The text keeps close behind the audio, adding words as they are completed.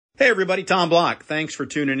Hey everybody, Tom Block. Thanks for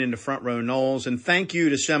tuning in to Front Row Noles, and thank you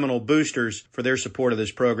to Seminole Boosters for their support of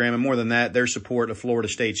this program, and more than that, their support of Florida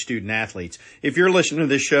State student athletes. If you're listening to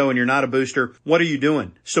this show and you're not a booster, what are you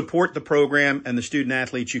doing? Support the program and the student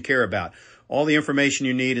athletes you care about. All the information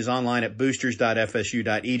you need is online at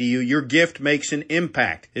boosters.fsu.edu. Your gift makes an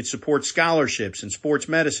impact. It supports scholarships in sports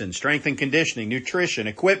medicine, strength and conditioning, nutrition,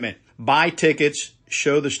 equipment. Buy tickets,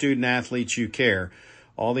 show the student athletes you care.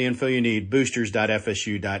 All the info you need,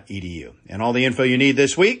 boosters.fsu.edu. And all the info you need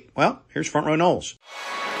this week, well, here's Front Row Noles.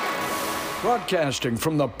 Broadcasting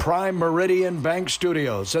from the Prime Meridian Bank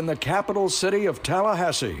Studios in the capital city of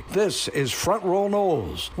Tallahassee, this is Front Row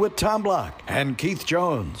Noles with Tom Block and Keith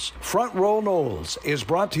Jones. Front Row Noles is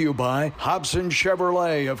brought to you by Hobson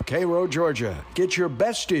Chevrolet of Cairo, Georgia. Get your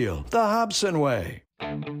best deal the Hobson way.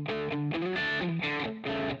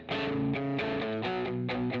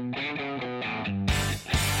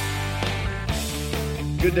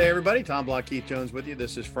 Good day, everybody. Tom Block, Keith Jones with you.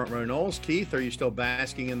 This is Front Row Noles. Keith, are you still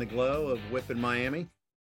basking in the glow of whipping Miami?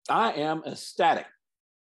 I am ecstatic.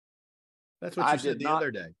 That's what you said the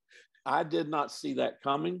other day. I did not see that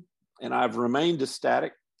coming, and I've remained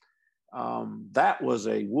ecstatic. That was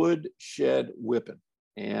a woodshed whipping.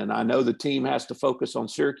 And I know the team has to focus on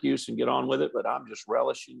Syracuse and get on with it, but I'm just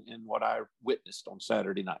relishing in what I witnessed on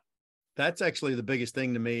Saturday night. That's actually the biggest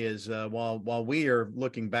thing to me is while we are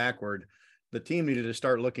looking backward, the team needed to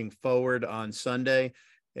start looking forward on Sunday.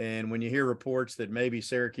 And when you hear reports that maybe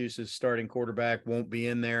Syracuse's starting quarterback won't be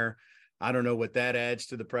in there, I don't know what that adds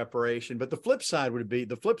to the preparation. But the flip side would be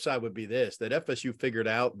this, that FSU figured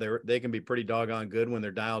out they can be pretty doggone good when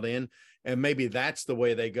they're dialed in. And maybe that's the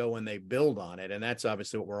way they go when they build on it. And that's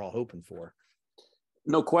obviously what we're all hoping for.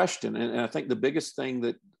 No question. And I think the biggest thing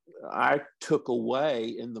that I took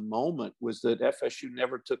away in the moment was that FSU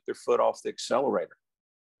never took their foot off the accelerator.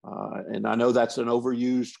 And I know that's an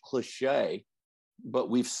overused cliche, but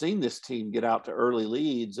we've seen this team get out to early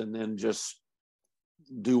leads and then just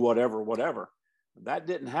do whatever. That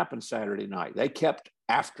didn't happen Saturday night. They kept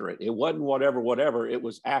after it. It wasn't whatever, it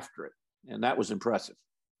was after it. And that was impressive.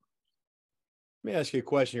 Let me ask you a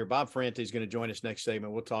question here. Bob Ferrante is going to join us next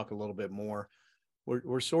segment. We'll talk a little bit more.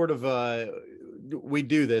 We're sort of we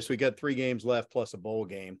do this. We got 3 games left plus a bowl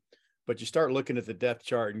game, but you start looking at the depth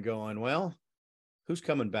chart and going, well, who's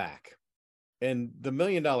coming back? And the $1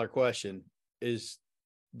 million question is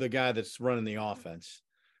the guy that's running the offense.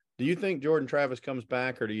 Do you think Jordan Travis comes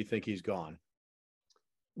back, or do you think he's gone?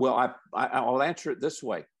 Well, I'll answer it this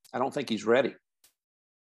way. I don't think he's ready.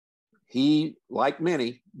 He, like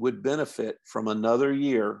many, would benefit from another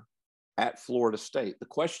year at Florida State. The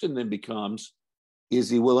question then becomes, is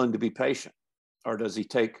he willing to be patient, or does he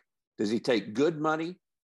take good money,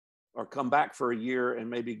 or come back for a year and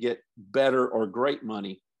maybe get better or great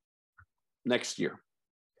money next year?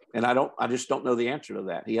 And I just don't know the answer to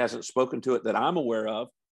that. He hasn't spoken to it that I'm aware of,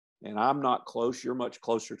 and I'm not close. You're much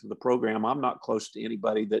closer to the program. I'm not close to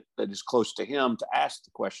anybody that is close to him to ask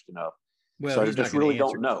the question of. Well, so I just really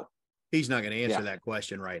don't know. He's not going to answer that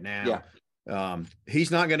question right now. Yeah.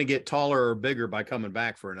 He's not going to get taller or bigger by coming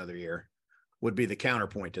back for another year, would be the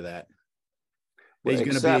counterpoint to that. Well, he's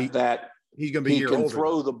going to be that. He's going to be he can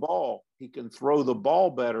throw the ball. He can throw the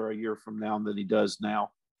ball better a year from now than he does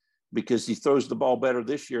now, because he throws the ball better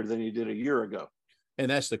this year than he did a year ago. And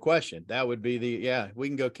that's the question. That would be we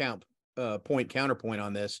can go counterpoint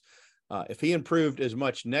on this. If he improved as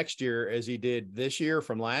much next year as he did this year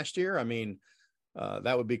from last year, I mean,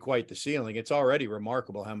 that would be quite the ceiling. It's already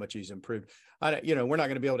remarkable how much he's improved. We're not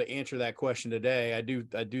going to be able to answer that question today. I do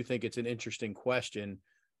think it's an interesting question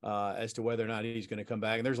as to whether or not he's going to come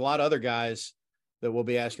back. And there's a lot of other guys that we'll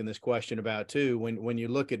be asking this question about too. When you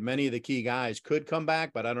look at many of the key guys could come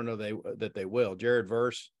back, but I don't know that they will. Jared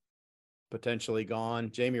Verse potentially gone.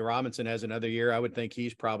 Jamie Robinson has another year. I would think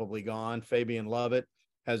he's probably gone. Fabian Lovett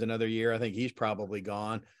has another year. I think he's probably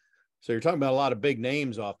gone. So you're talking about a lot of big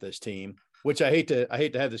names off this team, which I hate to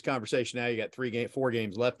have this conversation now. You got 4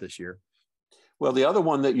 games left this year. Well, the other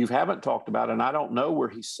one that you haven't talked about, and I don't know where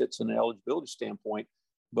he sits in an eligibility standpoint,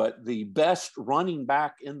 but the best running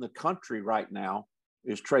back in the country right now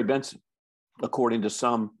is Trey Benson, according to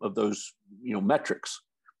some of those, metrics.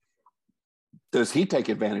 Does he take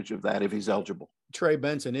advantage of that if he's eligible? Trey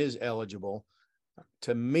Benson is eligible.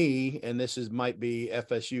 To me, and might be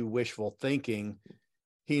FSU wishful thinking,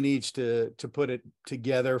 he needs to put it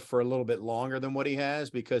together for a little bit longer than what he has,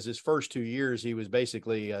 because his first 2 years, he was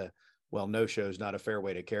basically, no-show is not a fair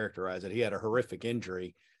way to characterize it. He had a horrific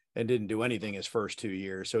injury and didn't do anything his first 2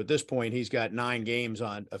 years. So at this point, he's got 9 games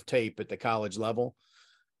of tape at the college level.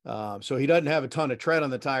 So he doesn't have a ton of tread on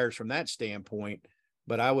the tires from that standpoint.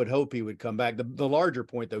 but I would hope he would come back. The larger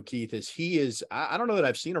point, though, Keith, is I don't know that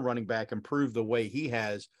I've seen a running back improve the way he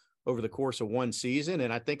has over the course of one season.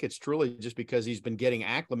 And I think it's truly just because he's been getting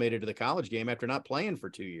acclimated to the college game after not playing for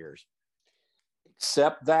 2 years.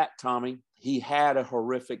 Except that, Tommy, he had a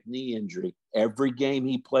horrific knee injury. Every game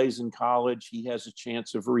he plays in college, he has a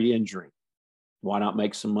chance of re-injury. Why not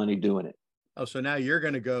make some money doing it? Oh, so now you're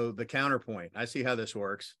going to go the counterpoint. I see how this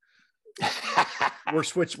works. We're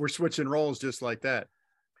switching roles just like that.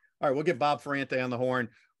 All right, we'll get Bob Ferrante on the horn.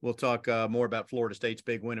 We'll talk more about Florida State's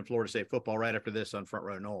big win in Florida State football right after this on Front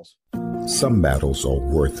Row Noles. Some battles are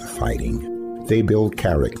worth fighting. They build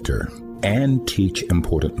character and teach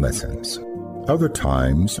important lessons. Other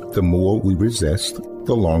times, the more we resist,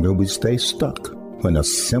 the longer we stay stuck. When a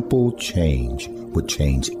simple change would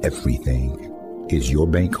change everything. Is your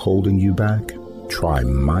bank holding you back? Try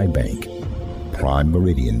my bank, Prime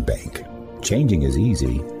Meridian Bank. Changing is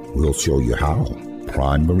easy. We'll show you how.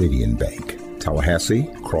 Prime Meridian Bank. Tallahassee,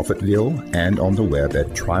 Crawfordville, and on the web at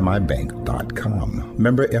trymybank.com.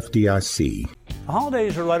 Member FDIC. The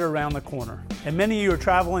holidays are right around the corner, and many of you are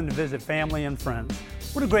traveling to visit family and friends.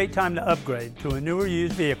 What a great time to upgrade to a newer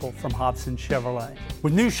used vehicle from Hobson Chevrolet.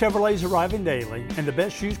 With new Chevrolets arriving daily and the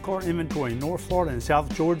best used car inventory in North Florida and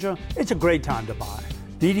South Georgia, it's a great time to buy.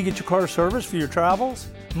 Need to get your car serviced for your travels?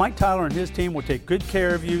 Mike Tyler and his team will take good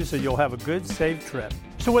care of you so you'll have a good, safe trip.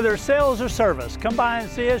 So whether it's sales or service, come by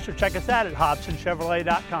and see us or check us out at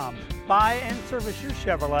HobsonChevrolet.com. Buy and service your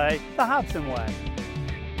Chevrolet the Hobson way.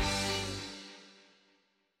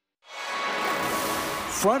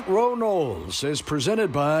 Front Row Noles is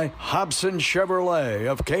presented by Hobson Chevrolet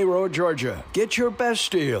of Cairo, Georgia. Get your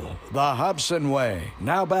best deal the Hobson way.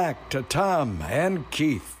 Now back to Tom and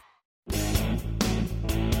Keith.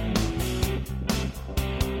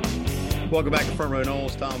 Welcome back to Front Row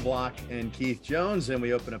Noles. Tom Block and Keith Jones. And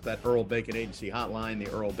we open up that Earl Bacon Agency hotline, the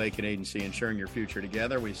Earl Bacon Agency, ensuring your future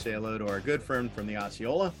together. We say hello to our good friend from the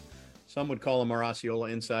Osceola. Some would call him our Osceola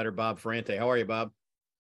insider, Bob Ferrante. How are you, Bob?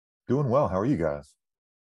 Doing well. How are you guys?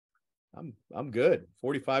 I'm good.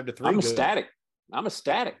 45-3. I'm ecstatic. I'm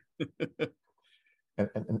ecstatic.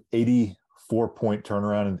 An 84-point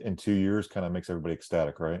turnaround in 2 years kind of makes everybody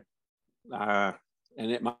ecstatic, right?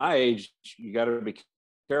 And at my age, you got to be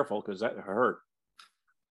careful because that hurt.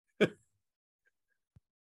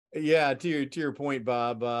 Yeah, to your point,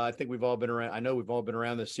 Bob. I think we've all been around. I know we've all been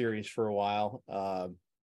around this series for a while.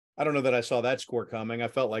 I don't know that I saw that score coming. I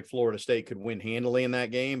felt like Florida State could win handily in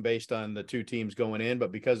that game based on the two teams going in,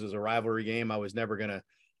 but because it was a rivalry game, I was never going to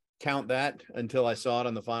count that until I saw it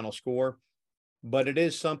on the final score. But it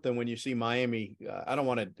is something when you see Miami. I don't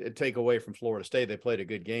want to take away from Florida State. They played a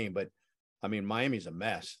good game, but I mean, Miami's a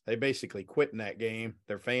mess. They basically quit in that game.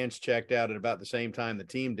 Their fans checked out at about the same time the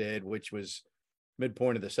team did, which was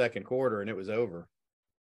midpoint of the second quarter, and it was over.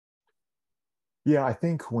 Yeah, I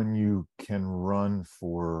think when you can run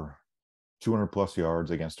for 200 plus yards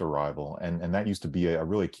against a rival, and that used to be a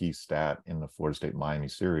really key stat in the Florida State Miami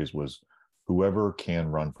series, was whoever can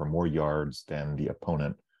run for more yards than the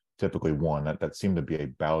opponent typically won. That seemed to be a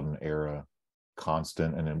Bowden era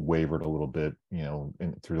constant, and it wavered a little bit,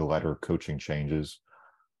 through the latter coaching changes.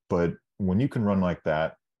 But when you can run like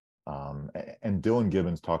that, and Dylan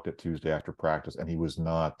Gibbons talked at Tuesday after practice, and he was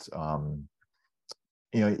not,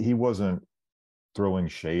 he wasn't throwing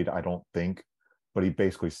shade, I don't think, but he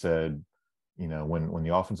basically said, when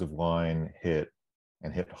the offensive line hit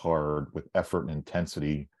hard with effort and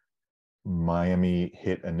intensity, Miami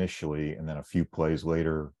hit initially, and then a few plays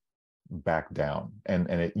later back down,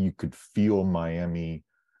 and you could feel Miami,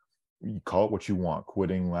 you call it what you want,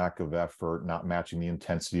 quitting, lack of effort, not matching the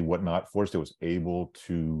intensity, whatnot. Florida State was able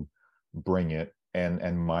to bring it,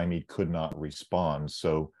 and Miami could not respond.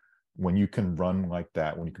 So when you can run like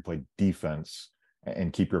that, when you can play defense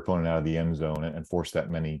and keep your opponent out of the end zone and force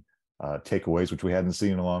that many takeaways, which we hadn't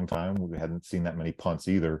seen in a long time, we hadn't seen that many punts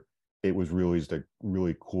either. It was really just a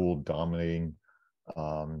really cool, dominating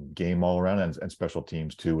game all around, and special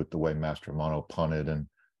teams too, with the way Mastromano punted, and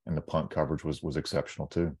the punt coverage was exceptional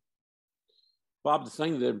too. Bob, the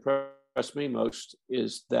thing that impressed me most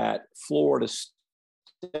is that Florida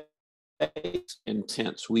State is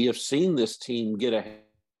intense. We have seen this team get ahead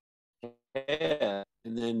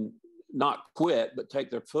and then not quit, but take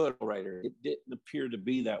their foot right. It didn't appear to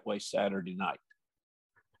be that way Saturday night.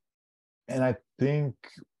 And I think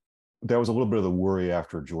there was a little bit of the worry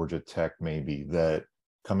after Georgia Tech, maybe, that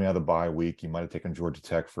coming out of the bye week, you might have taken Georgia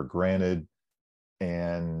Tech for granted.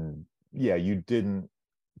 And yeah, you didn't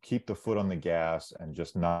keep the foot on the gas and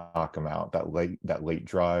just knock them out. That late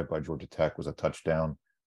drive by Georgia Tech was a touchdown.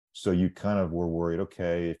 So you kind of were worried,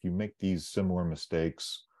 okay, if you make these similar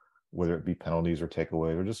mistakes whether it be penalties or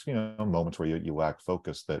takeaways or just, moments where you lack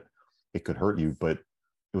focus, that it could hurt you. But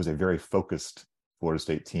it was a very focused Florida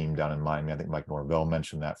State team down in Miami. I think Mike Norvell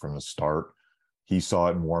mentioned that from the start. He saw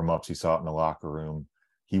it in warmups. He saw it in the locker room.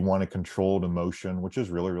 He wanted controlled emotion, which is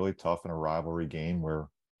really, really tough in a rivalry game where,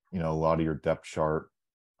 a lot of your depth chart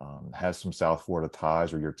has some South Florida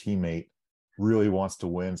ties, or your teammate really wants to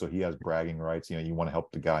win, so he has bragging rights. You want to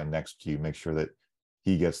help the guy next to you, make sure that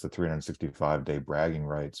he gets the 365-day bragging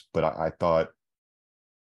rights. But I thought,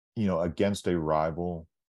 against a rival,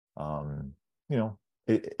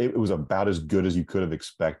 it was about as good as you could have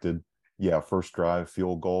expected. Yeah, first drive,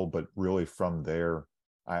 field goal, but really from there,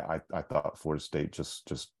 I thought Florida State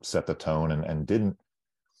just set the tone and didn't.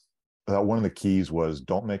 One of the keys was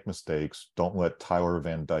don't make mistakes. Don't let Tyler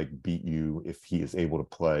Van Dyke beat you if he is able to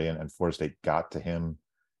play. And Florida State got to him,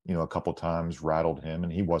 a couple times, rattled him,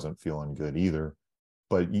 and he wasn't feeling good either.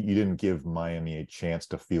 But you didn't give Miami a chance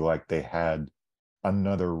to feel like they had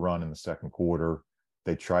another run in the second quarter.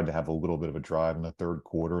 They tried to have a little bit of a drive in the third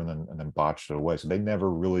quarter and then botched it away. So they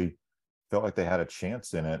never really felt like they had a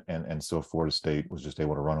chance in it. And so Florida State was just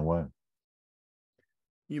able to run away.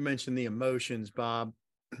 You mentioned the emotions, Bob.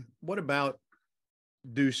 What about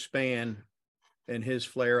Deuce Spann and his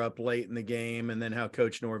flare up late in the game, and then how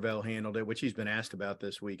Coach Norvell handled it, which he's been asked about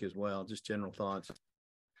this week as well? Just general thoughts.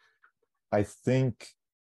 I think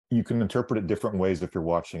you can interpret it different ways if you're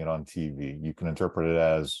watching it on TV. You can interpret it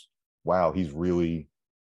as, wow, he's really,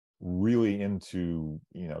 really into,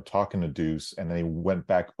 talking to Deuce, and then he went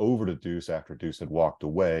back over to Deuce after Deuce had walked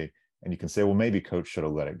away. And you can say, well, maybe Coach should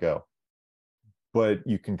have let it go. But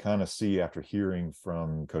you can kind of see after hearing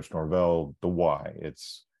from Coach Norvell the why.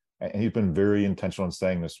 And he's been very intentional in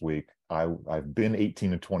saying this week, I've been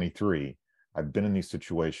 18 to 23. I've been in these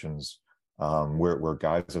situations where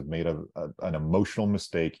guys have made an emotional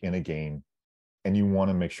mistake in a game, and you want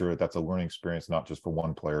to make sure that that's a learning experience, not just for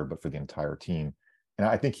one player, but for the entire team. And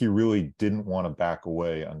I think he really didn't want to back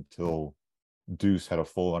away until Deuce had a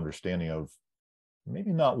full understanding of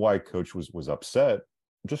maybe not why Coach was upset,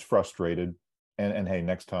 just frustrated. And hey,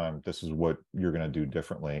 next time, this is what you're going to do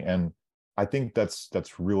differently. And I think that's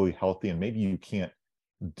really healthy. And maybe you can't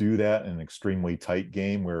do that in an extremely tight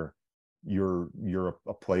game where you're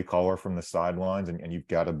a play caller from the sidelines and you've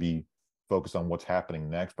got to be focused on what's happening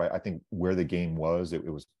next. But I think where the game was, it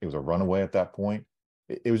was a runaway at that point.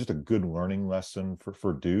 It was just a good learning lesson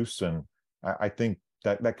for Deuce. And I think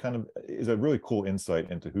that kind of is a really cool insight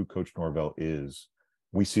into who Coach Norvell is.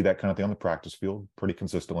 We see that kind of thing on the practice field pretty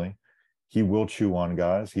consistently. He will chew on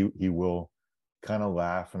guys. He will kind of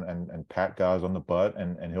laugh and pat guys on the butt,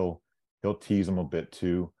 and he'll tease them a bit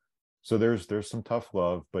too. So there's some tough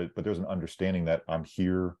love, but there's an understanding that I'm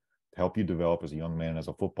here to help you develop as a young man, as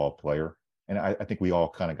a football player. And I think we all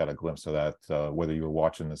kind of got a glimpse of that, whether you were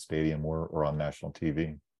watching the stadium or on national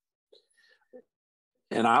TV.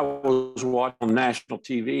 And I was watching national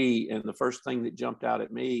TV, and the first thing that jumped out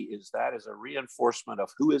at me is that is a reinforcement of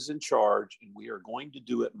who is in charge, and we are going to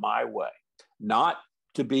do it my way. Not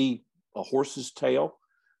to be a horse's tail,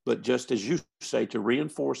 but just as you say, to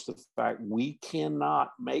reinforce the fact we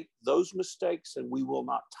cannot make those mistakes, and we will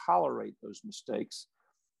not tolerate those mistakes.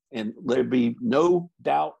 And there be no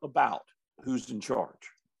doubt about who's in charge.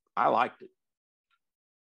 I liked it.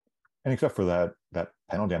 And except for that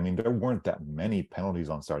penalty, I mean, there weren't that many penalties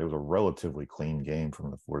on Saturday. It was a relatively clean game from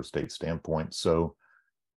the Florida State standpoint. So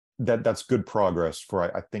that's good progress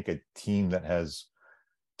for, I think, a team that has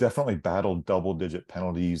definitely battled double-digit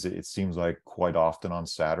penalties. It seems like quite often on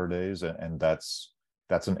Saturdays, and that's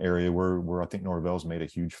an area where I think Norvell's made a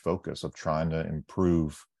huge focus of trying to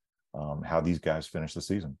improve how these guys finish the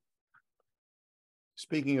season.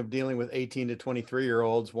 Speaking of dealing with 18 to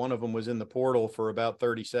 23-year-olds, one of them was in the portal for about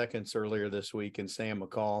 30 seconds earlier this week, and Sam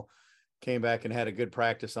McCall came back and had a good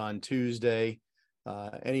practice on Tuesday.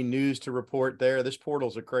 Any news to report there? This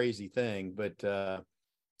portal's a crazy thing, but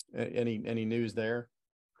any news there?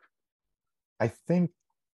 I think,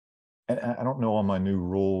 and I don't know all my new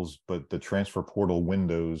rules, but the transfer portal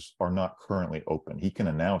windows are not currently open. He can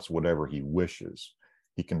announce whatever he wishes.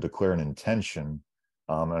 He can declare an intention.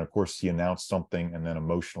 And of course, he announced something and then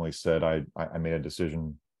emotionally said, I made a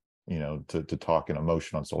decision, to talk in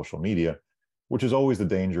emotion on social media, which is always the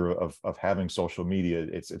danger of having social media.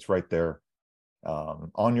 It's right there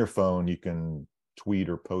on your phone. You can tweet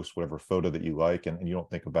or post whatever photo that you like, and you don't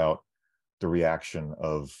think about the reaction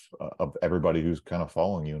of everybody who's kind of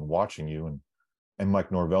following you and watching you. And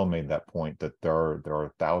Mike Norvell made that point that there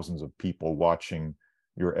are thousands of people watching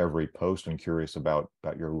your every post and curious about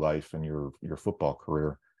your life and your football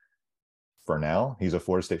career. For now, he's a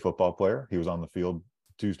Florida State football player. He was on the field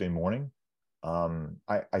Tuesday morning.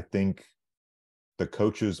 I think the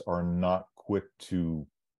coaches are not quick to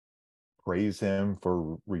praise him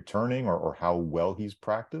for returning or how well he's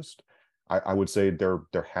practiced. I would say they're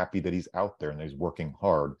happy that he's out there and he's working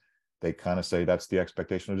hard. They kind of say that's the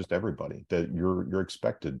expectation of just everybody, that you're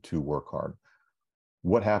expected to work hard.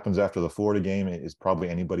 What happens after the Florida game is probably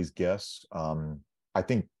anybody's guess. I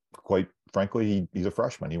think, quite frankly, he's a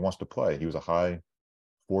freshman. He wants to play. He was a high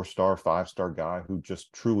 4-star, 5-star guy who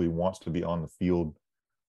just truly wants to be on the field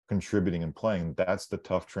contributing and playing. That's the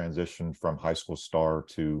tough transition from high school star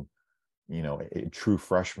to, a true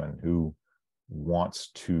freshman who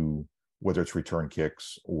wants to, whether it's return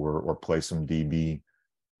kicks or play some DB,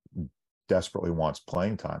 desperately wants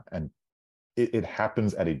playing time. And it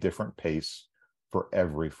happens at a different pace for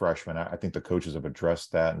every freshman. I think the coaches have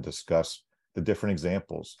addressed that and discussed the different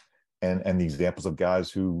examples and the examples of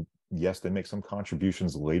guys who, yes, they make some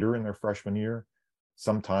contributions later in their freshman year.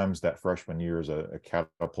 Sometimes that freshman year is a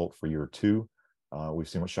catapult for year two. We've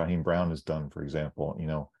seen what Shyheim Brown has done, for example.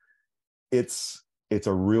 It's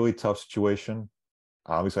a really tough situation.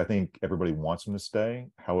 Obviously, I think everybody wants him to stay.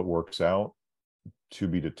 How it works out, to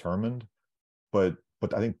be determined. But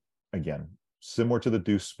I think, again, similar to the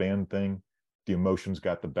Deuce Spann thing, the emotions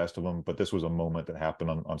got the best of them. But this was a moment that happened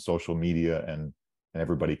on social media, and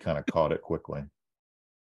everybody kind of caught it quickly.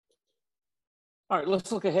 All right,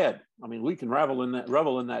 let's look ahead. I mean, we can revel in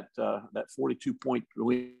that 42-point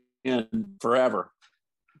win forever.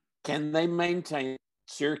 Can they maintain?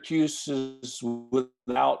 Syracuse is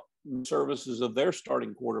without services of their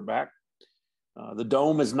starting quarterback. The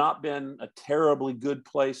Dome has not been a terribly good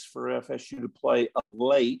place for FSU to play of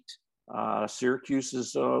late. Syracuse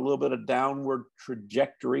is a little bit of downward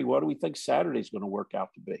trajectory. What do we think Saturday's going to work out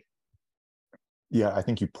to be? Yeah, I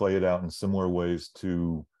think you play it out in similar ways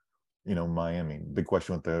to, Miami. Big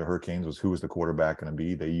question with the Hurricanes was who was the quarterback going to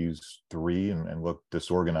be? They used 3 and looked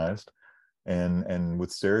disorganized. And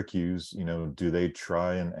with Syracuse, do they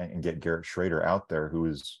try and get Garrett Schrader out there, who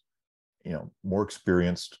is, more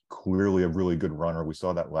experienced, clearly a really good runner. We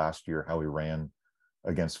saw that last year, how he ran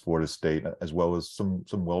against Florida State, as well as some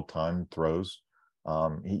well-timed throws.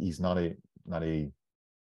 He's not a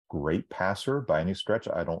great passer by any stretch,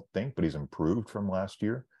 I don't think, but he's improved from last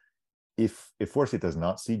year. If Florida State does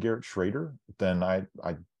not see Garrett Schrader, then I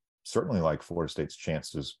certainly like Florida State's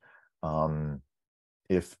chances.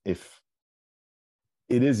 If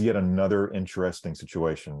it is yet another interesting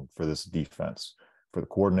situation for this defense, for the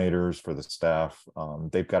coordinators, for the staff,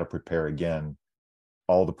 they've got to prepare again,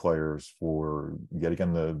 all the players, for yet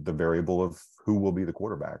again the variable of who will be the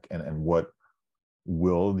quarterback and what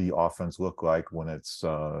will the offense look like when it's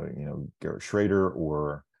Garrett Schrader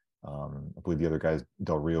or I believe the other guy is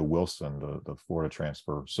Del Rio Wilson, the Florida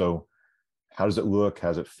transfer. So how does it look? How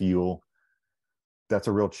does it feel? That's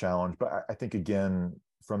a real challenge. But I think, again,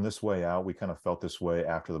 from this way out, we kind of felt this way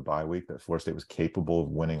after the bye week, that Florida State was capable of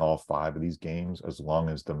winning all 5 of these games as long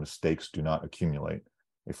as the mistakes do not accumulate.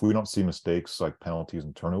 If we don't see mistakes like penalties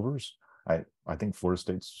and turnovers, I think Florida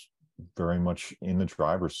State's very much in the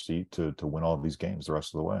driver's seat to win all of these games the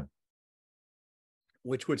rest of the way.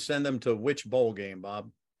 Which would send them to which bowl game,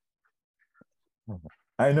 Bob?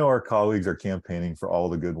 I know our colleagues are campaigning for all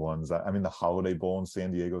the good ones. I mean, the Holiday Bowl in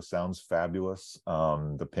San Diego sounds fabulous.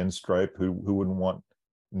 The Pinstripe, who wouldn't want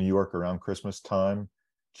New York around Christmas time?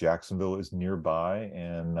 Jacksonville is nearby,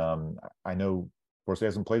 and I know, of course, he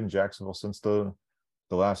hasn't played in Jacksonville since the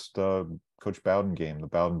last Coach Bowden game, the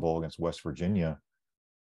Bowden Bowl against West Virginia.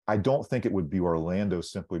 I don't think it would be Orlando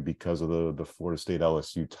simply because of the Florida State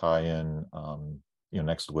LSU tie-in,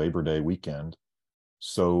 next Labor Day weekend.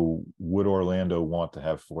 So would Orlando want to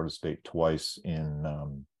have Florida State twice in,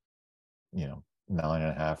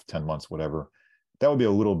 9.5, 10 months, whatever? That would be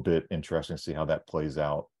a little bit interesting to see how that plays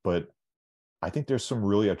out. But I think there's some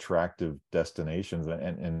really attractive destinations,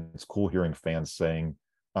 and it's cool hearing fans saying,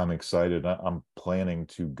 I'm excited, I'm planning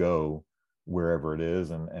to go wherever it is,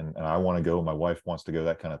 and I want to go, my wife wants to go,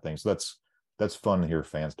 that kind of thing. So that's fun to hear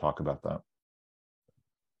fans talk about that.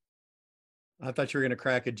 I thought you were going to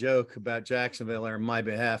crack a joke about Jacksonville on my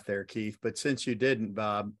behalf there, Keith. But since you didn't,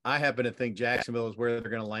 Bob, I happen to think Jacksonville is where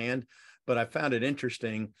they're going to land. But I found it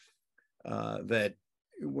interesting that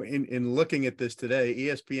in looking at this today,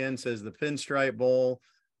 ESPN says the Pinstripe Bowl,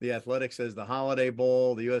 The Athletic says the Holiday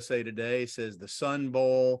Bowl, the USA Today says the Sun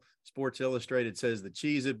Bowl, Sports Illustrated says the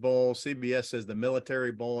Cheez-It Bowl, CBS says the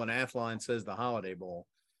Military Bowl, and Athlon says the Holiday Bowl.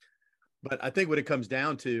 But I think what it comes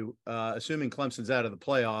down to, assuming Clemson's out of the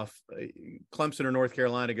playoff, Clemson or North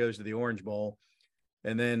Carolina goes to the Orange Bowl,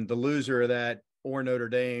 and then the loser of that or Notre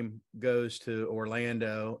Dame goes to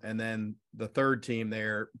Orlando, and then the third team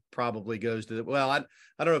there probably goes to I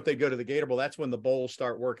don't know if they go to the Gator Bowl. That's when the bowls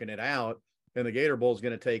start working it out. And the Gator Bowl is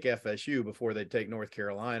going to take FSU before they take North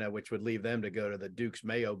Carolina, which would leave them to go to the Duke's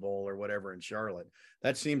Mayo Bowl or whatever in Charlotte.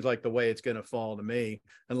 That seems like the way it's going to fall to me,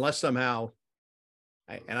 unless somehow,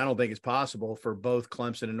 and I don't think it's possible for both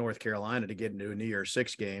Clemson and North Carolina to get into a New Year's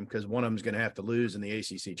Six game, because one of them is going to have to lose in the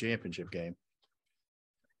ACC championship game.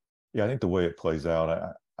 Yeah, I think the way it plays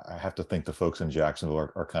out, I have to think the folks in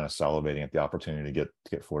Jacksonville are kind of salivating at the opportunity to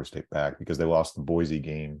get Florida State back, because they lost the Boise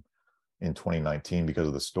game in 2019 because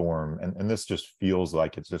of the storm. And this just feels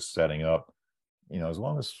like it's just setting up, as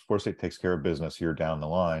long as Florida State takes care of business here down the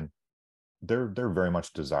line, they're very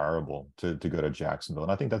much desirable to go to Jacksonville.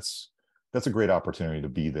 And I think that's a great opportunity to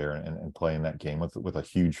be there and play in that game with a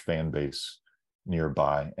huge fan base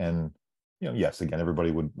nearby. And yes, again,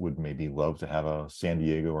 everybody would maybe love to have a San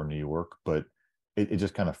Diego or New York, but it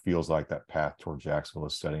just kind of feels like that path toward Jacksonville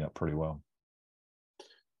is setting up pretty well.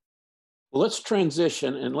 Well, let's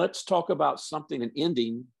transition and let's talk about something, an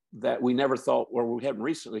ending that we never thought, or we haven't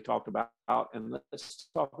recently talked about. And let's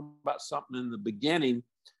talk about something in the beginning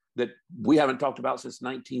that we haven't talked about since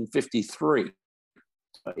 1953.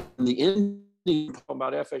 In the ending, talking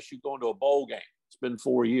about FSU going to a bowl game. It's been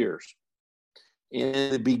 4 years.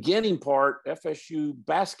 In the beginning part, FSU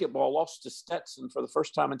basketball lost to Stetson for the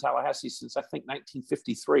first time in Tallahassee since, I think,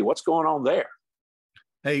 1953. What's going on there?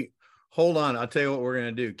 Hey, hold on. I'll tell you what we're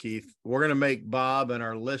going to do, Keith. We're going to make Bob and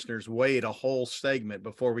our listeners wait a whole segment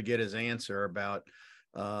before we get his answer about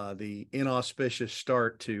the inauspicious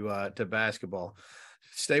start to basketball.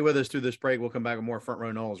 Stay with us through this break. We'll come back with more Front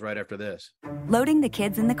Row Noles right after this. Loading the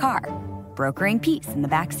kids in the car, brokering peace in the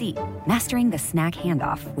back seat, mastering the snack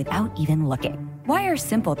handoff without even looking. Why are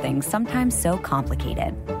simple things sometimes so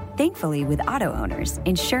complicated? Thankfully, with auto owners,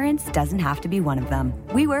 insurance doesn't have to be one of them.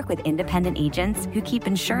 We work with independent agents who keep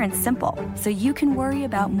insurance simple, so you can worry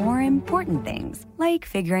about more important things, like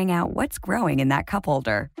figuring out what's growing in that cup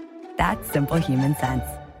holder. That's simple human sense.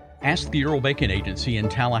 Ask the Earl Bacon Agency in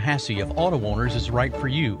Tallahassee if auto owners is right for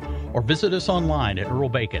you, or visit us online at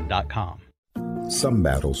earlbacon.com. Some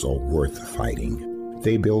battles are worth fighting.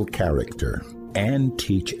 They build character and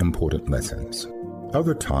teach important lessons.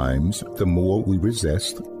 Other times, the more we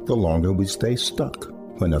resist, the longer we stay stuck.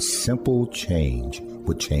 When a simple change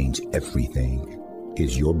would change everything.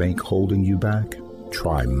 Is your bank holding you back?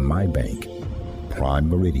 Try my bank, Prime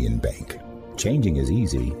Meridian Bank. Changing is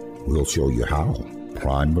easy. We'll show you how.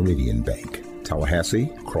 Prime Meridian Bank, Tallahassee,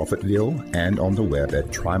 Crawfordville, and on the web at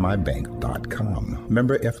trymybank.com.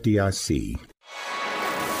 Member FDIC.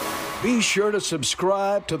 Be sure to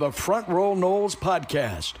subscribe to the Front Row Noles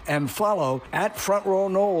podcast and follow at Front Row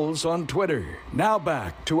Noles on Twitter. Now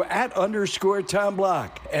back to @_Tom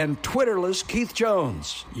Block and Twitterless Keith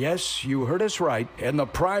Jones. Yes, you heard us right, in the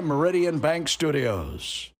Prime Meridian Bank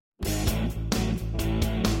Studios.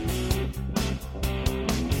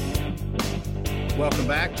 Welcome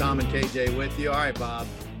back. Tom and KJ with you. All right, Bob.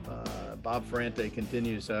 Bob Ferrante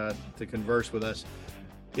continues to converse with us.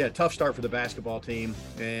 Yeah, tough start for the basketball team,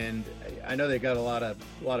 and I know they've got a lot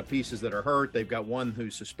of pieces that are hurt. They've got one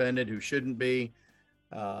who's suspended, who shouldn't be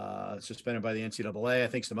suspended by the NCAA. I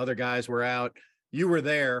think some other guys were out. You were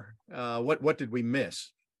there. What did we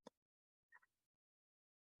miss?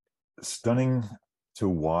 Stunning to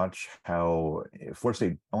watch how Florida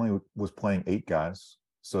State only was playing 8 guys,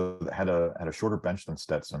 so they had a shorter bench than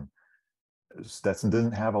Stetson. Stetson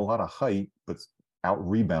didn't have a lot of height, but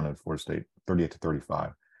out-rebounded Florida State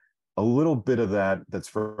 38-35. A little bit of that's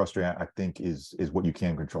frustrating, I think, is what you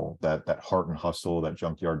can control. That heart and hustle, that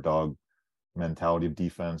junkyard dog mentality of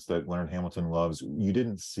defense that Leonard Hamilton loves. You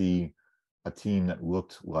didn't see a team that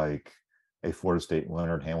looked like a Florida State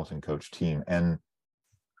Leonard Hamilton coach team. And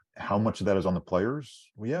how much of that is on the players?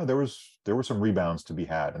 Well, yeah, there were some rebounds to be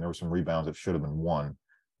had, and there were some rebounds that should have been won.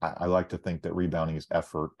 I like to think that rebounding is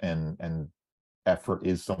effort, and effort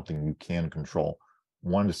is something you can control.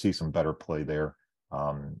 Wanted to see some better play there.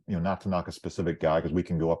 Not to knock a specific guy, because we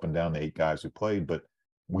can go up and down the 8 guys who played, but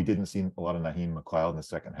we didn't see a lot of Naheem McLeod in the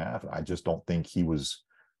second half. I just don't think he was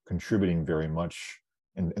contributing very much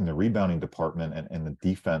in the rebounding department and the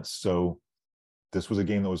defense. So this was a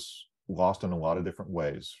game that was lost in a lot of different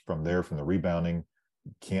ways. From the rebounding,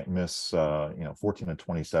 can't miss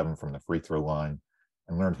 14-27 from the free throw line.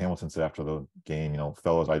 And Leonard Hamilton said after the game,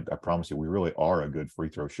 fellas, I promise you, we really are a good free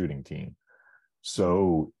throw shooting team.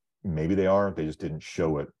 So maybe they are, they just didn't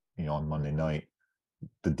show it, on Monday night.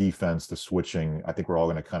 The defense, the switching, I think we're all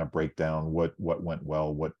going to kind of break down what went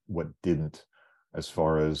well, what didn't, as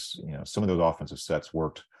far as, some of those offensive sets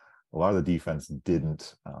worked A lot of the defense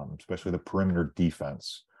didn't, especially the perimeter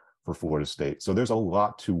defense for Florida State. So there's a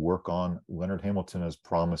lot to work on. Leonard Hamilton has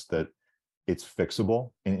promised that it's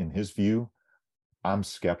fixable. In his view, I'm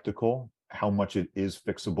skeptical how much it is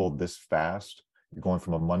fixable this fast. You're going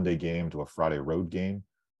from a Monday game to a Friday road game.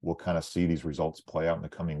 We'll kind of see these results play out in the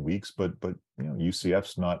coming weeks, but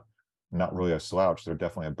UCF's not really a slouch. They're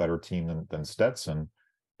definitely a better team than Stetson,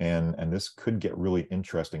 and this could get really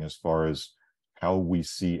interesting as far as how we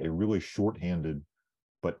see a really shorthanded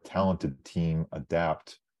but talented team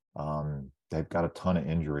adapt. They've got a ton of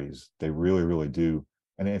injuries. They really, really do.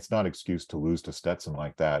 And it's not an excuse to lose to Stetson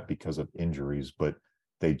like that because of injuries, but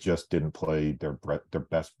they just didn't play their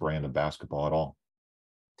best brand of basketball at all.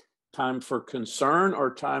 Time for concern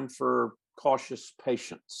or time for cautious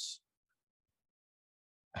patience?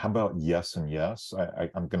 How about yes and yes?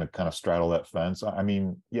 I'm going to kind of straddle that fence. I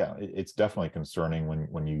mean, yeah, it's definitely concerning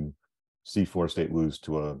when you see Florida State lose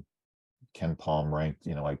to a Ken Palm ranked,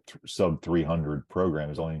 like sub 300 program.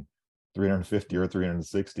 Is only 350 or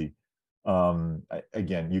 360.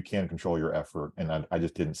 Again, you can control your effort, and I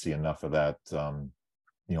just didn't see enough of that.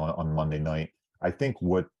 On Monday night, I think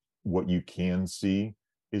what you can see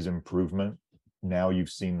is improvement. Now you've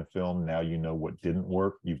seen the film. Now you know what didn't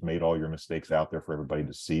work. You've made all your mistakes out there for everybody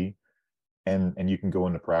to see, and you can go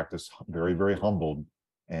into practice very, very humbled.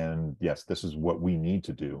 And yes, this is what we need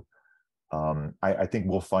to do. I think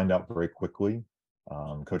we'll find out very quickly.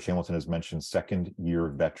 Coach Hamilton has mentioned second-year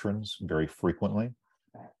veterans very frequently.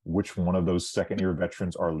 Which one of those second-year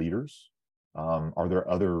veterans are leaders? Are there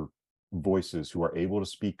other voices who are able to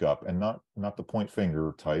speak up, and not the point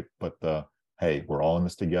finger type, but the, hey, we're all in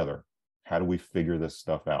this together. How do we figure this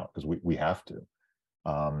stuff out? Because we have to.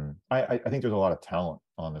 I think there's a lot of talent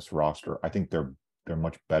on this roster. I think they're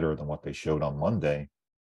much better than what they showed on Monday.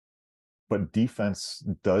 But defense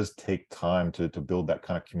does take time to build that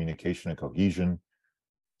kind of communication and cohesion.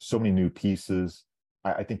 So many new pieces.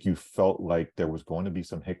 I think you felt like there was going to be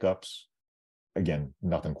some hiccups. Again,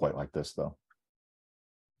 nothing quite like this, though.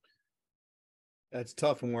 That's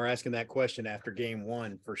tough when we're asking that question after game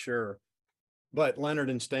one, for sure. But Leonard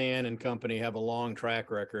and Stan and company have a long track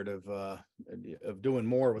record of doing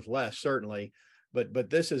more with less, certainly. But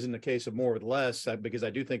this isn't the case of more with less, because I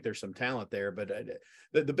do think there's some talent there. But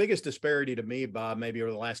the biggest disparity to me, Bob, maybe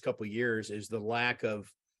over the last couple of years, is the lack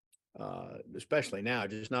of, especially now,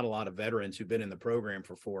 just not a lot of veterans who've been in the program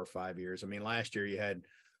for 4 or 5 years. I mean, last year you had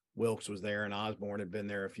Wilkes was there and Osborne had been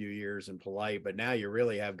there a few years and Polite, but now you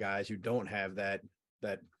really have guys who don't have that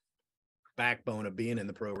backbone of being in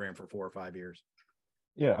the program for 4 or 5 years.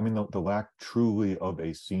 Yeah, I mean, the lack truly of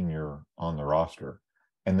a senior on the roster.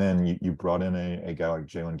 And then you brought in a guy like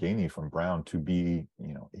Jalen Gainey from Brown to be,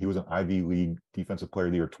 he was an Ivy League Defensive Player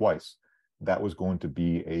of the Year twice. That was going to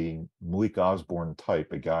be a Malik Osborne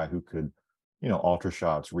type, a guy who could, alter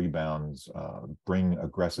shots, rebounds, bring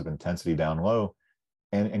aggressive intensity down low,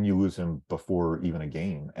 and you lose him before even a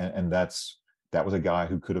game. And that was a guy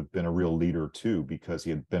who could have been a real leader too, because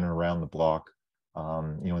he had been around the block,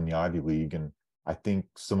 in the Ivy League. And I think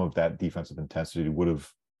some of that defensive intensity would have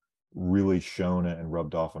really shown and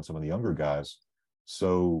rubbed off on some of the younger guys.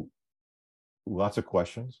 So lots of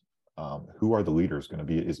questions. Who are the leaders going to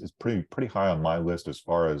be is pretty high on my list as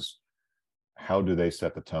far as how do they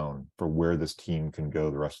set the tone for where this team can go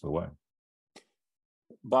the rest of the way.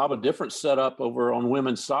 Bob, a different setup over on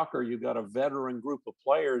women's soccer. You've got a veteran group of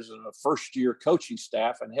players and a first-year coaching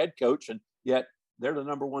staff and head coach, and yet they're the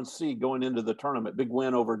number 1 seed going into the tournament. Big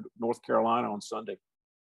win over North Carolina on Sunday.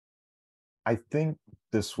 I think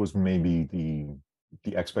this was maybe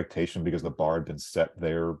the expectation because the bar had been set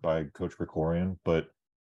there by Coach Krikorian, but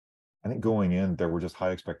I think going in, there were just high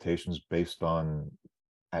expectations based on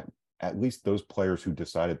at least those players who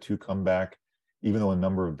decided to come back, even though a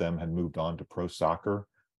number of them had moved on to pro soccer.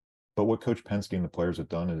 But what Coach Penske and the players have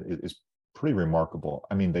done is pretty remarkable.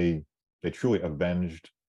 I mean, they truly avenged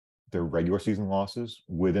their regular season losses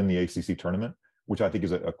within the ACC tournament, which I think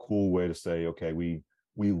is a cool way to say, okay, we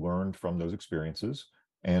learned from those experiences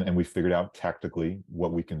and we figured out tactically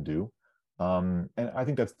what we can do. And I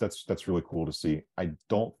think that's really cool to see. I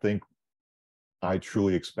don't think I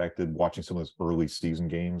truly expected, watching some of those early season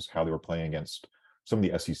games, how they were playing against some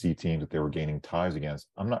of the SEC teams that they were gaining ties against.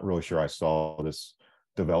 I'm not really sure I saw this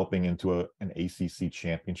developing into an ACC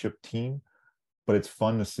championship team, but it's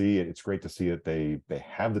fun to see. It's great to see that they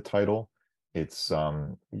have the title. It's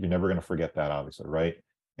you're never going to forget that, obviously, right?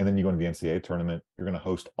 And then you go into the NCAA tournament, you're going to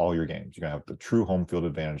host all your games. You're going to have the true home field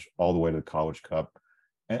advantage all the way to the College Cup.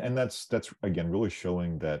 And that's again, really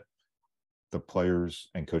showing that the players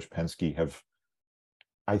and Coach Penske have,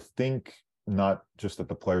 I think, not just that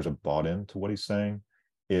the players have bought into what he's saying,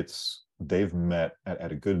 they've met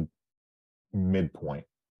at a good midpoint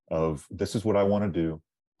of, this is what I want to do.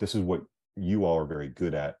 This is what you all are very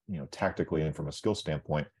good at, tactically and from a skill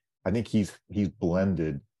standpoint. I think he's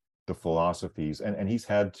blended the philosophies, and he's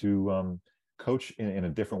had to coach in a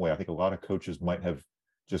different way. I think a lot of coaches might have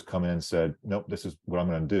just come in and said, nope, this is what I'm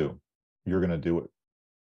going to do. You're going to do it.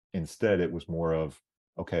 Instead, it was more of,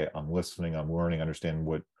 okay, I'm listening, I'm learning, understanding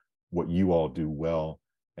what you all do well.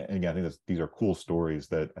 And again, I think these are cool stories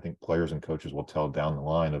that I think players and coaches will tell down the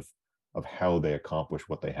line of how they accomplish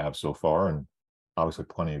what they have so far. And obviously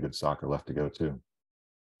plenty of good soccer left to go too.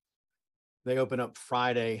 They open up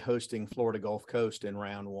Friday hosting Florida Gulf Coast in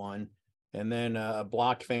round 1. And then a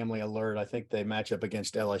block family alert. I think they match up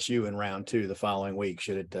against LSU in round 2 the following week.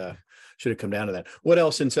 Should it come down to that? What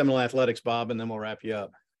else in Seminole Athletics, Bob? And then we'll wrap you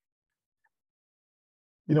up.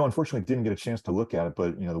 Unfortunately, didn't get a chance to look at it,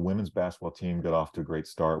 but the women's basketball team got off to a great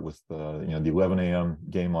start with the 11 a.m.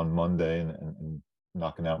 game on Monday and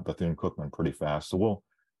knocking out Bethune-Cookman pretty fast. So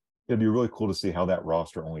it'd be really cool to see how that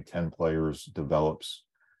roster, only 10 players, develops.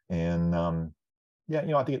 And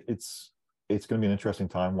I think it's going to be an interesting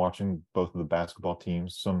time watching both of the basketball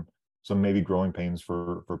teams. Some maybe growing pains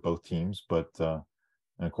for both teams, but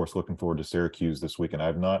and of course looking forward to Syracuse this weekend.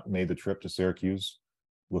 I've not made the trip to Syracuse.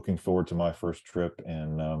 Looking forward to my first trip,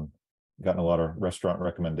 and gotten a lot of restaurant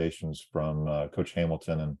recommendations from Coach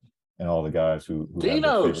Hamilton and all the guys who have their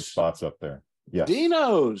favorite spots up there. Yes,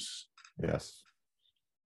 Dino's. Yes.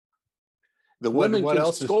 The women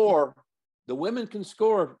can score. The women can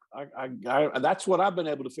score. I that's what I've been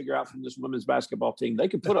able to figure out from this women's basketball team. They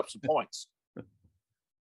can put up some points.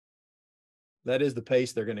 That is the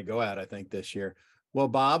pace they're going to go at, I think, this year. Well,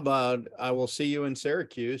 Bob, I will see you in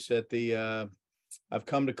Syracuse at the I've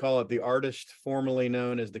come to call it the Artist, formerly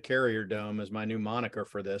known as the Carrier Dome, as my new moniker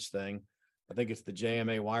for this thing. I think it's the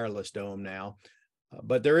JMA Wireless Dome now.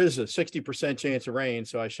 But there is a 60% chance of rain,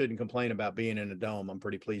 so I shouldn't complain about being in a dome. I'm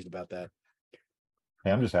pretty pleased about that.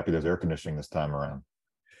 Hey, I'm just happy there's air conditioning this time around.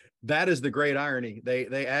 That is the great irony.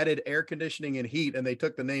 They added air conditioning and heat, and they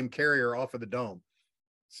took the name Carrier off of the dome.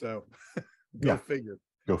 So go figure.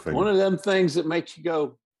 Go figure. One of them things that makes you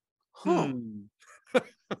go,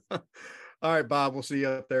 All right, Bob, we'll see you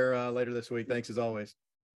up there later this week. Thanks as always.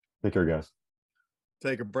 Take care, guys.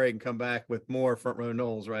 Take a break and come back with more Front Row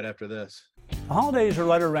Noles right after this. The holidays are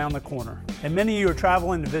right around the corner, and many of you are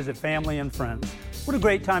traveling to visit family and friends. What a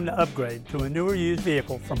great time to upgrade to a newer used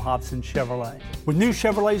vehicle from Hobson Chevrolet. With new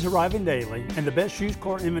Chevrolets arriving daily and the best used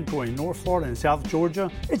car inventory in North Florida and South Georgia,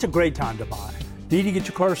 it's a great time to buy. Need to get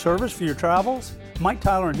your car serviced for your travels? Mike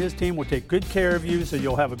Tyler and his team will take good care of you so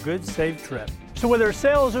you'll have a good, safe trip. So whether it's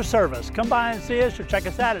sales or service, come by and see us or check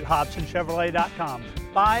us out at HobsonChevrolet.com.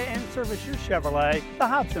 Buy and service your Chevrolet the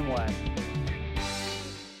Hobson way.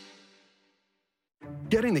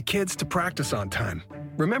 Getting the kids to practice on time.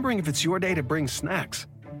 Remembering if it's your day to bring snacks.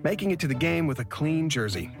 Making it to the game with a clean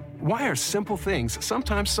jersey. Why are simple things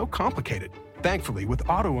sometimes so complicated? Thankfully, with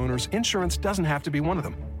Auto Owners, insurance doesn't have to be one of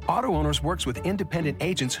them. Auto Owners works with independent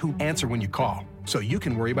agents who answer when you call, so you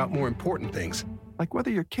can worry about more important things, like whether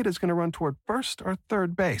your kid is going to run toward first or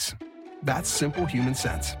third base. That's simple human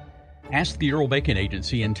sense. Ask the Earl Bacon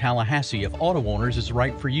Agency in Tallahassee if Auto Owners is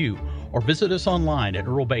right for you, or visit us online at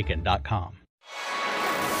earlbacon.com.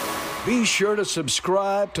 Be sure to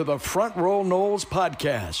subscribe to the Front Row Noles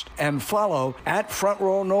podcast and follow at Front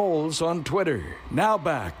Row Noles on Twitter. Now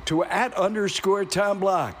back to @_Tom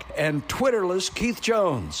Block and Twitterless Keith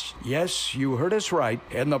Jones. Yes, you heard us right,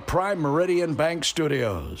 in the Prime Meridian Bank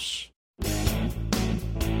Studios.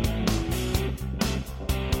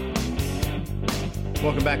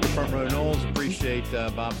 Welcome back to Front Row Noles. Appreciate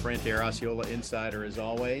Bob Ferrante, our Osceola insider, as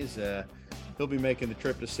always. He'll be making the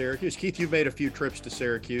trip to Syracuse. Keith, you've made a few trips to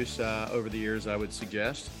Syracuse over the years, I would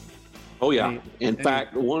suggest. Oh, yeah. In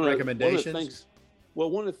fact, one of the things,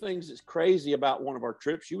 one of the things that's crazy about one of our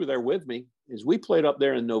trips, you were there with me, is we played up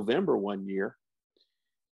there in November one year,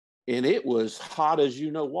 and it was hot as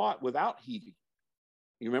you know what without heating.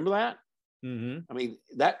 You remember that? Mm-hmm. I mean,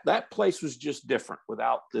 that place was just different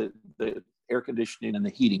without the air conditioning and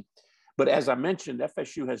the heating. But as I mentioned,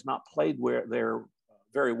 FSU has not played there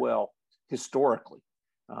very well historically.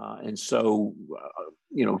 And so,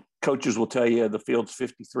 coaches will tell you the field's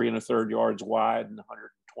 53 1/3 yards wide and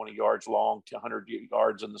 120 yards long to 100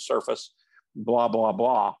 yards on the surface, blah, blah,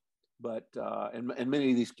 blah. But, and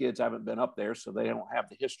many of these kids haven't been up there, so they don't have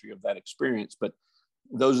the history of that experience. But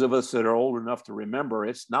those of us that are old enough to remember,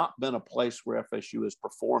 it's not been a place where FSU has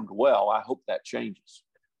performed well. I hope that changes.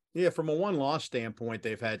 Yeah, from a one-loss standpoint,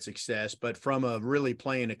 they've had success, but from a really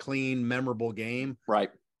playing a clean, memorable game, right?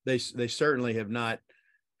 They certainly have not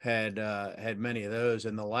had many of those.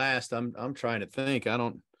 And the last, I'm trying to think,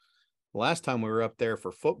 last time we were up there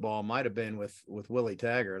for football might have been with Willie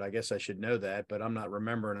Taggart. I guess I should know that, but I'm not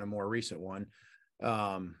remembering a more recent one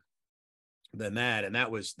than that. And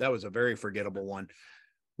that was a very forgettable one.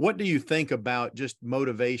 What do you think about just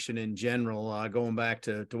motivation in general, going back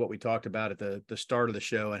to what we talked about at the start of the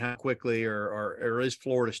show, and how quickly or is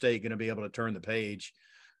Florida State going to be able to turn the page?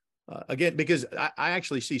 Again, because I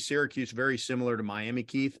actually see Syracuse very similar to Miami,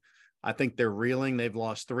 Keith. I think they're reeling. They've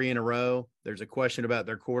lost 3 in a row. There's a question about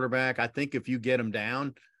their quarterback. I think if you get them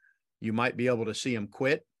down, you might be able to see them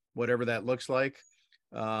quit, whatever that looks like.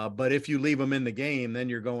 But if you leave them in the game, then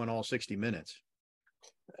you're going all 60 minutes.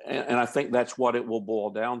 And I think that's what it will boil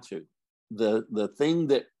down to. The thing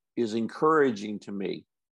that is encouraging to me,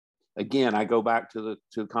 again, I go back to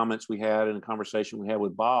the comments we had and the conversation we had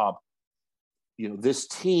with Bob. This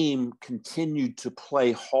team continued to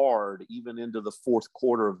play hard even into the fourth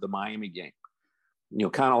quarter of the Miami game,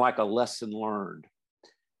 kind of like a lesson learned.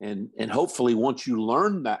 And hopefully once you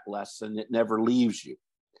learn that lesson, it never leaves you.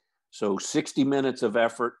 So 60 minutes of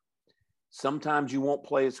effort. Sometimes you won't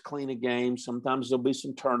play as clean a game. Sometimes there'll be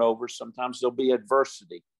some turnovers. Sometimes there'll be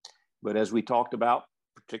adversity. But as we talked about,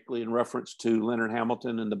 particularly in reference to Leonard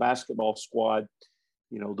Hamilton and the basketball squad,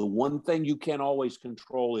 the one thing you can't always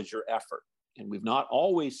control is your effort. And we've not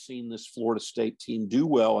always seen this Florida State team do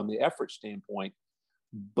well on the effort standpoint.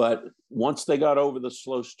 But once they got over the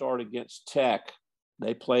slow start against Tech,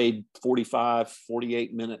 they played 45,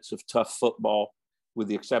 48 minutes of tough football, with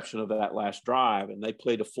the exception of that last drive. And they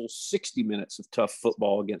played a full 60 minutes of tough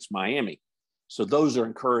football against Miami. So those are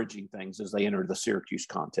encouraging things as they enter the Syracuse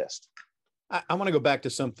contest. I want to go back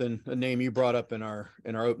to a name you brought up in our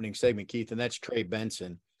opening segment, Keith, and that's Trey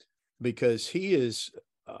Benson, because he is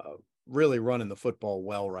really running the football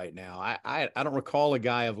well right now. I don't recall a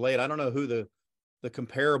guy of late. I don't know who the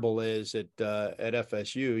comparable is at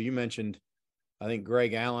FSU. You mentioned, I think,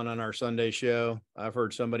 Greg Allen on our Sunday show. I've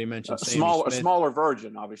heard somebody mention a smaller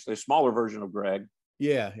version, obviously, a smaller version of Greg.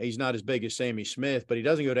 Yeah, he's not as big as Sammy Smith, but he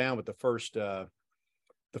doesn't go down with the first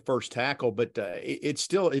tackle. But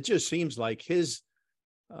it just seems like his,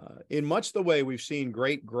 in much the way we've seen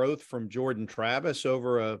great growth from Jordan Travis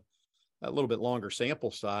over a little bit longer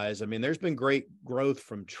sample size. I mean, there's been great growth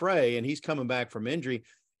from Trey, and he's coming back from injury.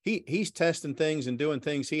 He's testing things and doing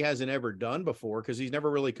things he hasn't ever done before, because he's never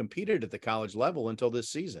really competed at the college level until this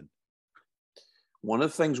season. One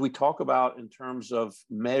of the things we talk about in terms of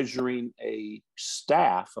measuring a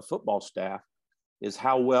football staff, is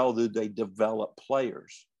how well do they develop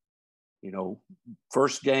players?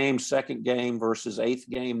 First game, second game versus 8th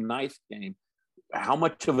game, 9th game. How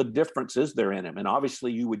much of a difference is there in him? And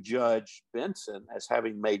obviously you would judge Benson as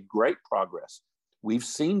having made great progress. We've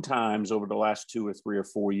seen times over the last 2 or 3 or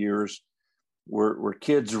 4 years where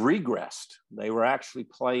kids regressed. They were actually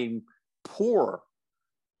playing poor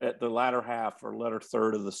at the latter half or latter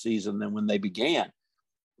third of the season than when they began.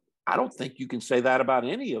 I don't think you can say that about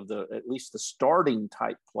any of at least the starting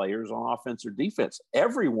type players on offense or defense.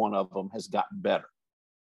 Every one of them has gotten better.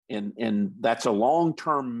 And that's a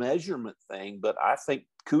long-term measurement thing, but I think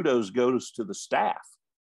kudos goes to the staff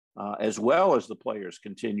as well as the players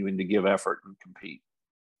continuing to give effort and compete.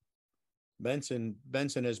 Benson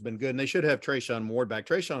has been good, and they should have Trayshawn Ward back.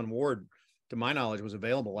 Trayshawn Ward, to my knowledge, was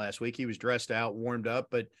available last week. He was dressed out, warmed up,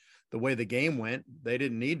 but the way the game went, they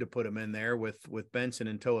didn't need to put him in there with Benson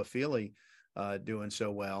and Toafili doing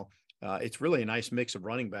so well. It's really a nice mix of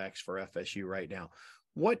running backs for FSU right now.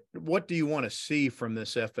 What do you want to see from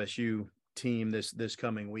this FSU team this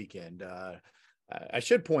coming weekend? I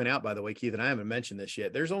should point out, by the way, Keith, and I haven't mentioned this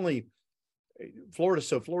yet, there's only Florida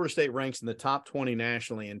State ranks in the top 20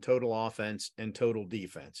 nationally in total offense and total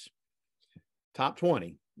defense. Top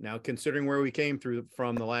 20. Now, considering where we came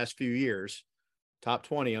from the last few years, top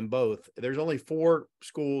 20 on both, there's only 4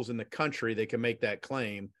 schools in the country that can make that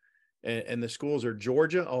claim. And the schools are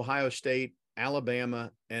Georgia, Ohio State,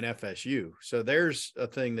 Alabama, and FSU. So there's a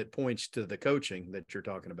thing that points to the coaching that you're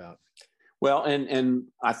talking about. Well, and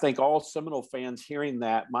I think all Seminole fans hearing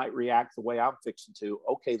that might react the way I'm fixing to.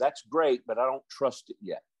 Okay, that's great, but I don't trust it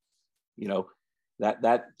yet.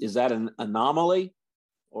 That is that an anomaly,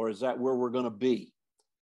 or is that where we're going to be?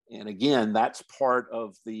 And again, that's part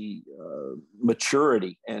of the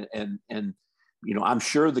maturity. And I'm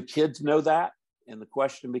sure the kids know that. And the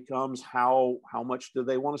question becomes how much do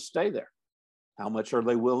they want to stay there? How much are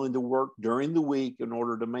they willing to work during the week in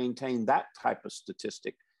order to maintain that type of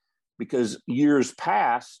statistic? Because years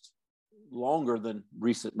past, longer than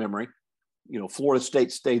recent memory, Florida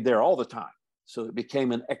State stayed there all the time. So it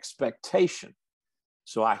became an expectation.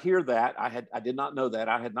 So I hear that. I did not know that.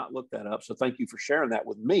 I had not looked that up. So thank you for sharing that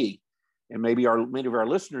with me. And maybe many of our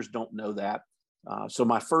listeners don't know that. So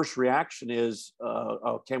my first reaction is,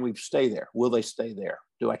 can we stay there? Will they stay there?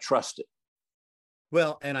 Do I trust it?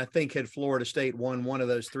 Well, and I think had Florida State won one of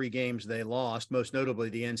those 3 games they lost, most notably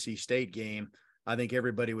the NC State game, I think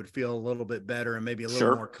everybody would feel a little bit better and maybe a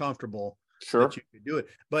little more comfortable that you could do it.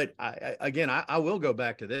 But I will go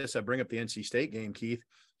back to this. I bring up the NC State game, Keith.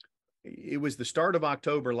 It was the start of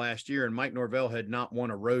October last year, and Mike Norvell had not won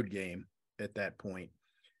a road game at that point.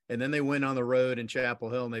 And then they went on the road in Chapel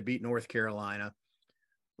Hill and they beat North Carolina.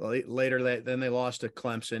 Well, later then they lost to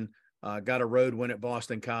Clemson, got a road win at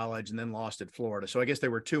Boston College, and then lost at Florida. So I guess they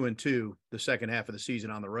were 2-2 the second half of the season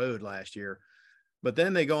on the road last year. But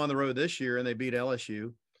then they go on the road this year and they beat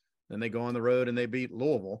LSU. Then they go on the road and they beat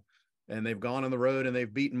Louisville. And they've gone on the road and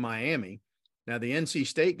they've beaten Miami. Now, the NC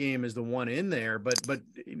State game is the one in there, but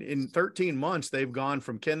in 13 months, they've gone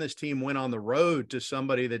from can this team win on the road to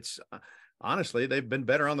somebody that's honestly, they've been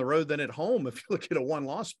better on the road than at home. If you look at a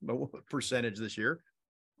 1-loss percentage this year.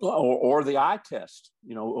 Or the eye test,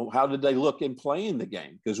 how did they look in playing the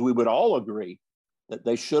game? Because we would all agree that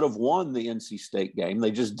they should have won the NC State game.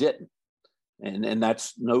 They just didn't. And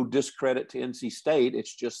that's no discredit to NC State.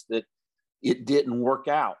 It's just that it didn't work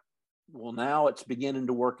out. Well, now it's beginning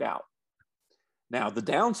to work out. Now, the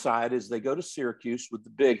downside is they go to Syracuse with the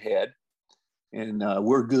big head, and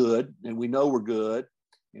we're good, and we know we're good,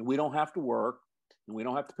 and we don't have to work, and we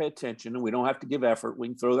don't have to pay attention, and we don't have to give effort. We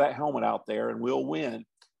can throw that helmet out there, and we'll win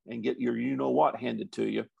and get your you-know-what handed to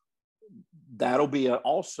you. That'll be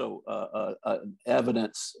also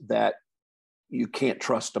evidence that you can't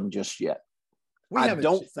trust them just yet. I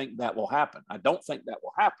don't think that will happen.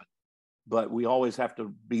 But we always have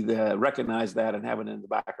to recognize that and have it in the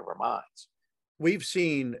back of our minds. We've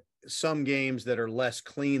seen some games that are less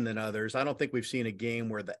clean than others. I don't think we've seen a game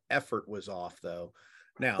where the effort was off, though.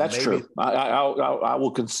 Now, that's true. I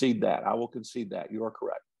will concede that. You are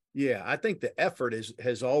correct. Yeah, I think the effort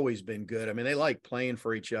has always been good. I mean, they like playing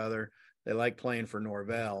for each other. They like playing for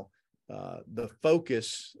Norvell. The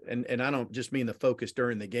focus, and I don't just mean the focus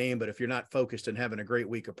during the game, but if you're not focused and having a great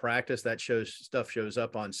week of practice, that stuff shows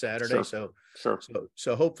up on Saturday.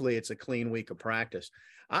 So hopefully it's a clean week of practice.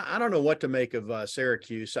 I don't know what to make of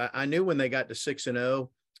Syracuse. I knew when they got to 6-0,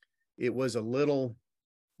 it was a little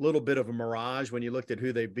bit of a mirage when you looked at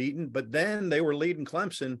who they've beaten, but then they were leading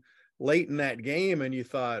Clemson late in that game, and you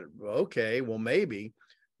thought, okay, well, maybe.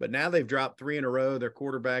 But now they've dropped 3 in a row. Their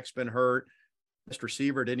quarterback's been hurt. Best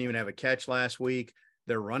receiver didn't even have a catch last week.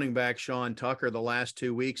 Their running back, Sean Tucker, the last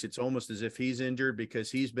 2 weeks, it's almost as if he's injured because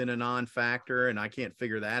he's been a non-factor, and I can't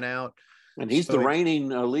figure that out. And he's the reigning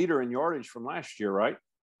leader in yardage from last year, right?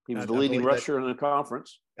 He was the leading rusher in the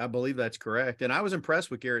conference. I believe that's correct. And I was impressed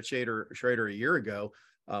with Garrett Schrader a year ago,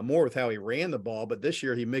 more with how he ran the ball. But this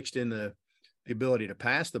year he mixed in the ability to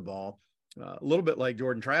pass the ball, a little bit like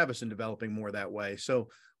Jordan Travis in developing more that way. So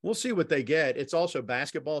we'll see what they get. It's also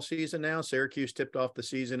basketball season now. Syracuse tipped off the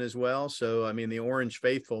season as well. So, I mean, the Orange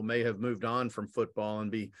faithful may have moved on from football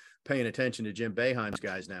and be paying attention to Jim Boeheim's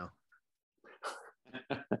guys now.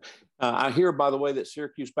 I hear, by the way, that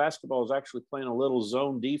Syracuse basketball is actually playing a little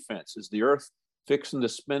zone defense. Is the earth fixing to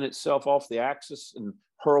spin itself off the axis and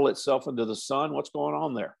hurl itself into the sun? What's going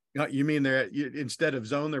on there? You mean instead of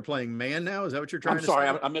zone, they're playing man now? Is that what you're trying to say?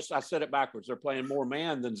 I'm sorry. I said it backwards. They're playing more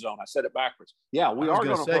man than zone. I said it backwards. Yeah, we are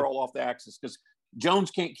going to hurl off the axis because Jones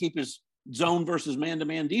can't keep his zone versus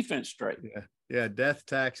man-to-man defense straight. Yeah. Death,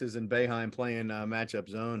 taxes, and Boeheim playing matchup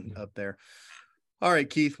zone up there. All right,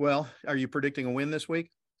 Keith. Well, are you predicting a win this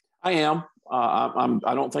week? I am. I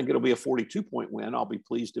don't think it'll be a 42-point win. I'll be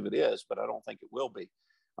pleased if it is, but I don't think it will be.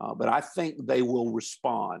 But I think they will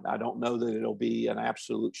respond. I don't know that it'll be an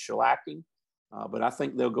absolute shellacking, but I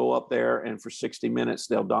think they'll go up there and for 60 minutes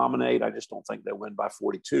they'll dominate. I just don't think they'll win by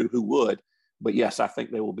 42. Who would? But yes, I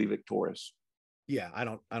think they will be victorious. Yeah, I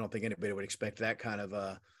don't think anybody would expect that kind of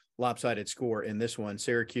a lopsided score in this one.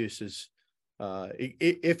 Syracuse is.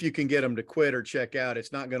 If you can get them to quit or check out,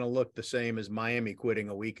 it's not going to look the same as Miami quitting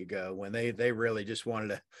a week ago when they really just wanted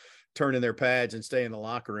to turn in their pads and stay in the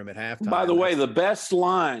locker room at halftime. By the way, the best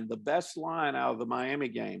line out of the Miami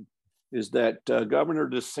game is that Governor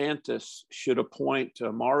DeSantis should appoint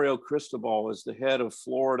Mario Cristobal as the head of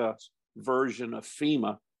Florida's version of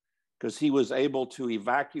FEMA because he was able to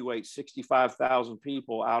evacuate 65,000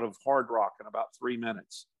 people out of Hard Rock in about 3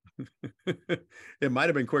 minutes. It might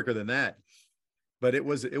have been quicker than that. But it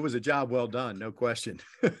was a job well done, no question.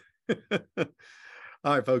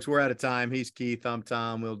 All right, folks, we're out of time. He's Keith. I'm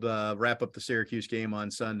Tom. We'll wrap up the Syracuse game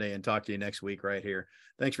on Sunday and talk to you next week right here.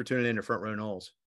 Thanks for tuning in to Front Row Noles.